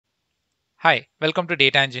Hi, welcome to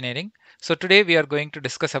Data Engineering. So today we are going to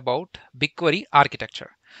discuss about BigQuery architecture.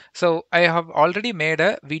 So I have already made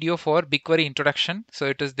a video for BigQuery introduction. So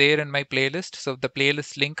it is there in my playlist. So the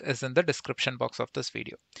playlist link is in the description box of this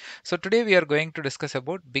video. So today we are going to discuss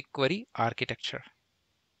about BigQuery architecture.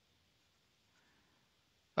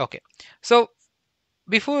 Okay. So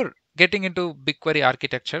before getting into BigQuery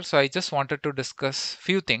architecture, so I just wanted to discuss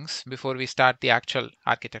few things before we start the actual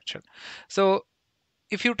architecture. So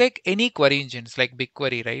if you take any query engines like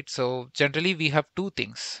BigQuery, right? So generally we have two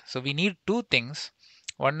things. So we need two things.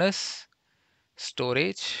 One is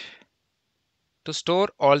storage to store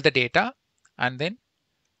all the data, and then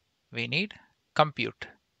we need compute.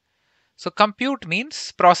 So compute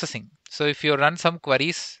means processing. So if you run some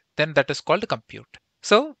queries, then that is called compute.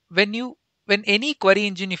 So when any query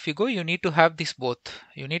engine, if you go, you need to have this both.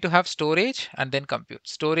 You need to have storage and then compute.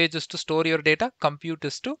 Storage is to store your data. Compute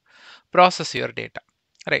is to process your data,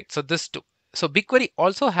 right? So this two. So BigQuery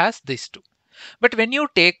also has these two. But when you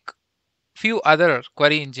take few other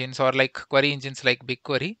query engines or like query engines like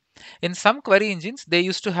BigQuery, in some query engines, they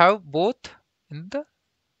used to have both in the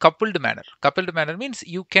coupled manner. Coupled manner means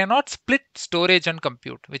you cannot split storage and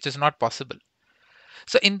compute, which is not possible.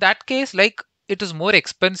 So in that case, like it is more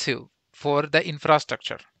expensive for the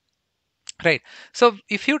infrastructure, right? So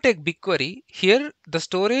if you take BigQuery, here the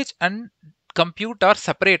storage and compute are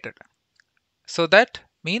separated. So that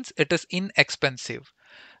means it is inexpensive.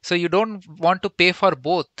 So you don't want to pay for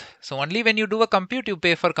both. So only when you do a compute, you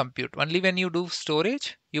pay for compute. Only when you do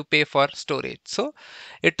storage, you pay for storage. So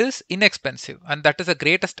it is inexpensive, and that is the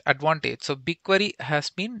greatest advantage. So BigQuery has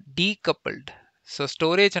been decoupled. So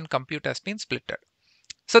storage and compute has been splitted.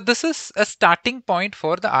 So this is a starting point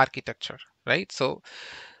for the architecture, right? So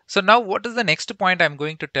now what is the next point I'm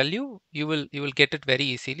going to tell you? You will get it very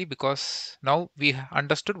easily because now we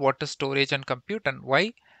understood what is storage and compute and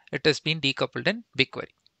why it has been decoupled in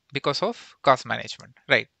BigQuery because of cost management,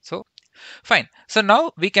 right? So fine. So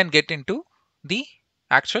now we can get into the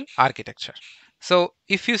actual architecture. So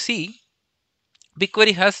if you see,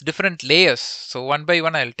 BigQuery has different layers. So one by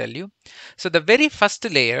one, I'll tell you. So the very first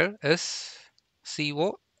layer is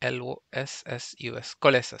COLOSSUS,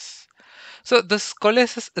 Colossus. So this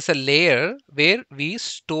Colossus is a layer where we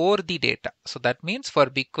store the data. So that means for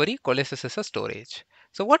BigQuery, Colossus is a storage.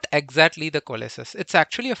 So what exactly the Colossus? It's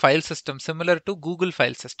actually a file system similar to Google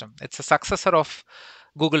file system. It's a successor of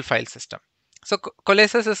Google file system. So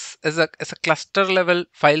Colossus is a cluster level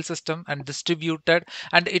file system and distributed,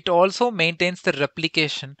 and it also maintains the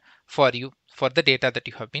replication for you for the data that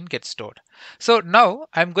you have been get stored. So now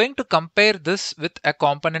I'm going to compare this with a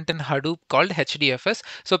component in Hadoop called HDFS.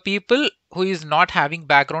 So people who is not having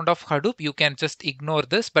background of Hadoop, you can just ignore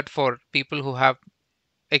this. But for people who have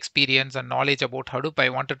experience and knowledge about Hadoop, I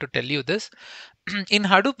wanted to tell you this. In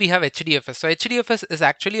Hadoop, we have HDFS. So HDFS is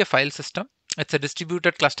actually a file system. It's a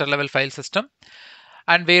distributed cluster level file system,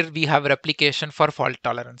 and where we have replication for fault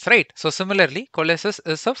tolerance, right? So similarly, Colossus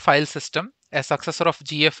is a file system, a successor of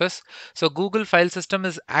GFS. So Google file system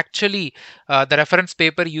is actually the reference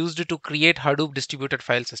paper used to create Hadoop distributed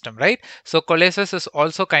file system, right? So Colossus is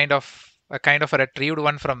also kind of a retrieved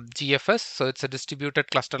one from GFS. So it's a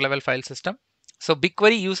distributed cluster level file system. So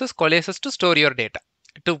BigQuery uses Colossus to store your data,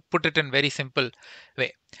 to put it in very simple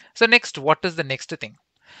way. So next, what is the next thing?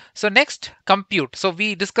 So next, compute. So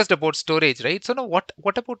we discussed about storage, right? So now what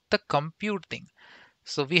about the compute thing?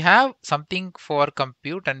 So we have something for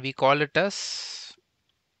compute and we call it as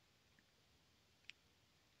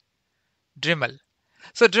Dremel.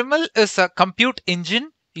 So Dremel is a compute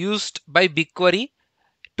engine used by BigQuery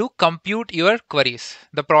to compute your queries,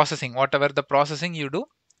 the processing, whatever the processing you do,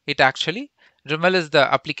 it actually Dremel is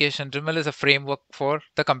the application. Dremel is a framework for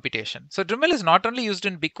the computation. So Dremel is not only used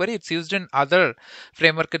in BigQuery, it's used in other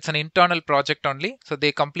framework. It's an internal project only. So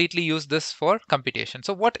they completely use this for computation.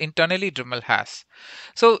 So what internally Dremel has?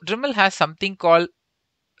 So Dremel has something called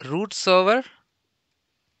root server,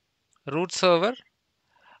 root server,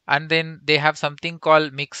 and then they have something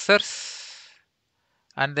called mixers,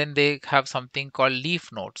 and then they have something called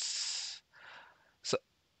leaf nodes. So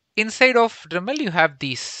inside of Dremel, you have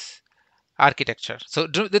these architecture. So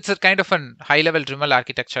it's a kind of a high level Dremel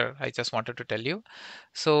architecture I just wanted to tell you.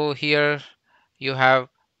 So here you have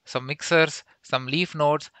some mixers, some leaf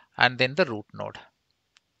nodes, and then the root node.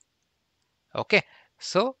 Okay.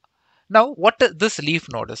 So now what this leaf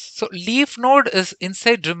node is? So leaf node is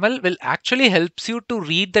inside Dremel will actually helps you to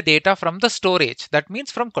read the data from the storage. That means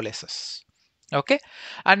from Colossus. Okay,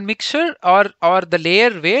 and mixture or the layer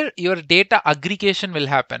where your data aggregation will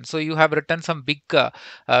happen. So you have written some big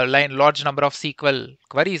large number of SQL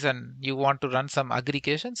queries and you want to run some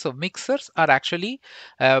aggregation. So mixers are actually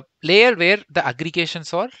a layer where the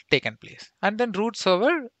aggregations are taken place, and then root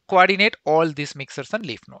server coordinate all these mixers and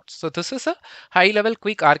leaf nodes. So this is a high level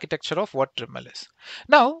quick architecture of what Dremel is.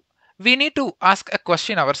 Now we need to ask a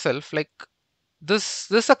question ourselves, like this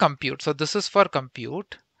is a compute, so this is for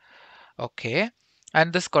compute. Okay.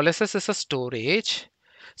 And this coalesces is a storage.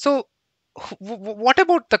 So what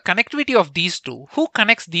about the connectivity of these two? Who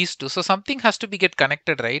connects these two? So something has to be get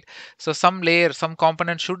connected, right? So some layer, some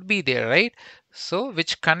component should be there, right? So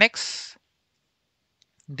which connects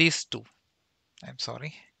these two? I'm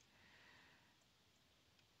sorry.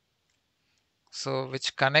 So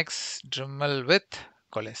which connects Dremel with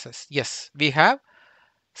coalesces? Yes, we have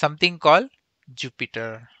something called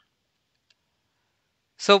Jupyter.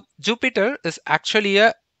 So Jupyter is actually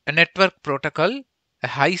a network protocol, a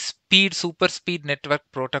high speed, super speed network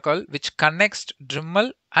protocol which connects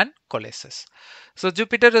Dremel and Coalesces. So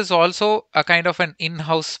Jupyter is also a kind of an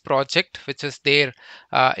in-house project which is there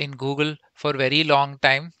in Google for very long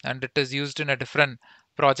time, and it is used in a different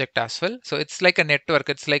project as well. So it's like a network.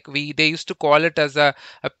 It's like they used to call it as a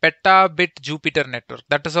petabit Jupyter network.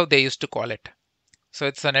 That is how they used to call it. So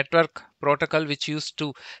it's a network protocol which used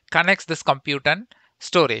to connects this compute and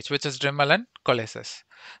storage, which is Dremel and Coalesces.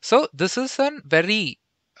 So this is a very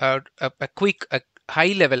a quick, a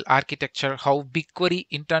high level architecture how BigQuery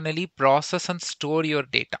internally process and store your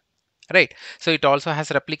data. Right. So it also has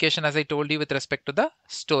replication, as I told you, with respect to the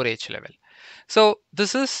storage level. So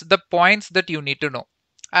this is the points that you need to know.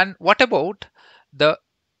 And what about the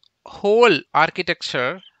whole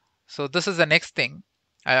architecture? So this is the next thing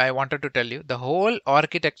I wanted to tell you. The whole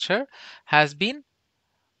architecture has been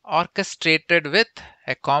orchestrated with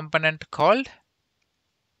a component called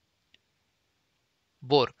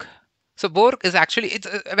Borg. So Borg is actually, it's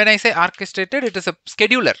when I say orchestrated, it is a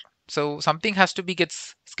scheduler. So something has to be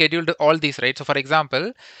gets scheduled, all these, right? So for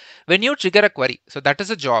example, when you trigger a query, so that is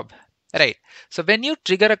a job, right? So when you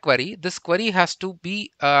trigger a query, this query has to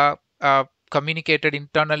be communicated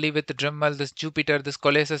internally with Dremel, this Jupyter, this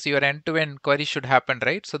Coalesces. Your end-to-end query should happen,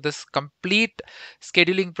 right? So this complete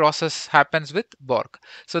scheduling process happens with Borg.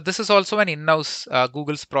 So this is also an in-house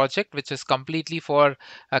Google's project, which is completely for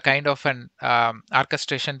a kind of an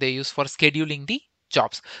orchestration they use for scheduling the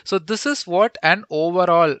jobs. So this is what an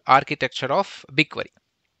overall architecture of BigQuery.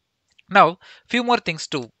 Now, few more things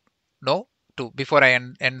to know to before I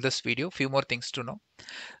end this video. Few more things to know.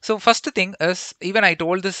 So first thing is, even I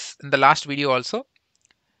told this in the last video also,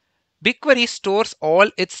 BigQuery stores all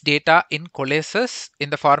its data in coalesces in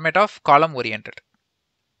the format of column oriented.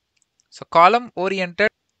 So column oriented.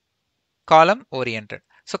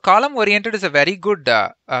 So column oriented is a very good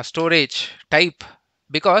storage type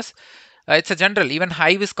because it's a general. Even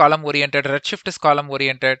Hive is column oriented. Redshift is column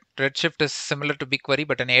oriented. Redshift is similar to BigQuery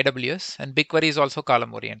but an AWS, and BigQuery is also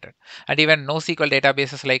column oriented. And even NoSQL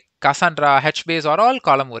databases like Cassandra, HBase are all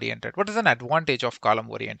column oriented. What is an advantage of column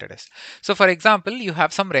oriented is? So for example, you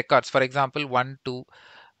have some records. For example, 1, 2,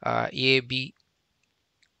 A, B,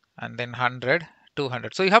 and then 100,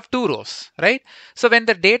 200. So you have two rows, right? So when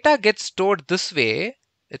the data gets stored this way,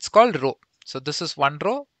 it's called row. So this is one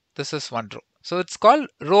row, this is one row. So it's called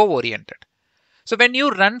row oriented. So when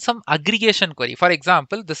you run some aggregation query, for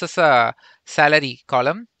example, this is a salary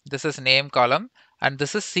column, this is name column, and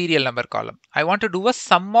this is serial number column. I want to do a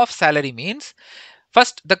sum of salary means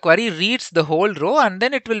first the query reads the whole row and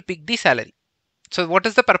then it will pick the salary. So what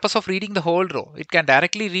is the purpose of reading the whole row? It can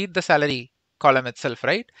directly read the salary column itself,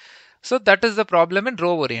 right? So that is the problem in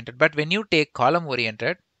row oriented. But when you take column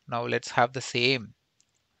oriented, now let's have the same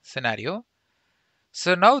scenario.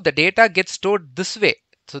 So now the data gets stored this way.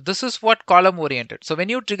 So this is what column oriented. So when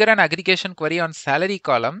you trigger an aggregation query on salary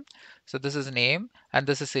column, so this is name and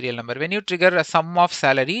this is serial number. When you trigger a sum of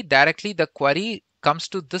salary, directly the query comes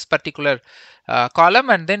to this particular column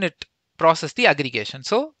and then it process the aggregation.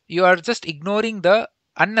 So you are just ignoring the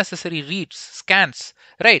unnecessary reads, scans,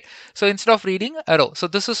 right? So instead of reading a row. So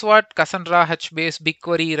this is what Cassandra, HBase,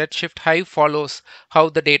 BigQuery, Redshift, Hive follows how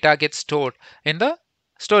the data gets stored in the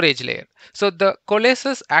storage layer. So the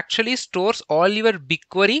Coalesces actually stores all your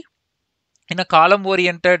BigQuery in a column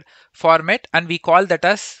oriented format, and we call that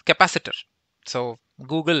as capacitor. So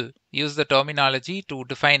Google use the terminology to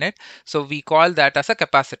define it. So we call that as a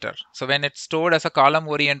capacitor. So when it's stored as a column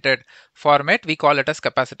oriented format, we call it as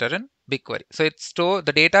capacitor in BigQuery. So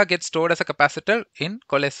the data gets stored as a capacitor in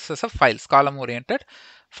Coalesces of files, column oriented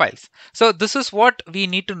files. So this is what we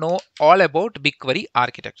need to know all about BigQuery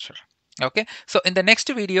architecture. Okay, so in the next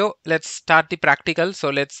video, let's start the practical. So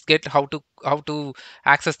let's get how to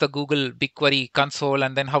access the Google BigQuery console,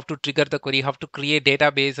 and then how to trigger the query, how to create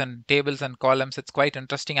database and tables and columns. It's quite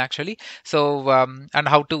interesting actually. So and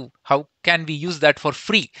how can we use that for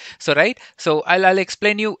free? So right, so I'll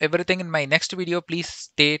explain you everything in my next video. Please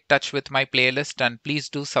stay touch with my playlist, and please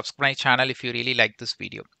do subscribe channel if you really like this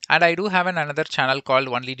video. And I do have another channel called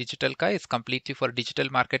Only Digital Guy. It's completely for digital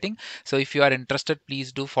marketing. So if you are interested,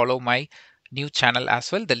 please do follow my new channel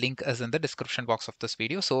as well. The link is in the description box of this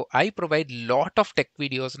video. So I provide lot of tech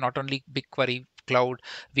videos, not only BigQuery cloud,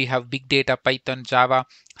 we have big data, Python, Java.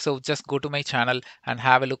 So just go to my channel and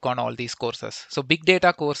have a look on all these courses. So big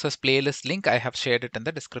data courses playlist link, I have shared it in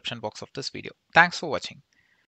the description box of this video. Thanks for watching.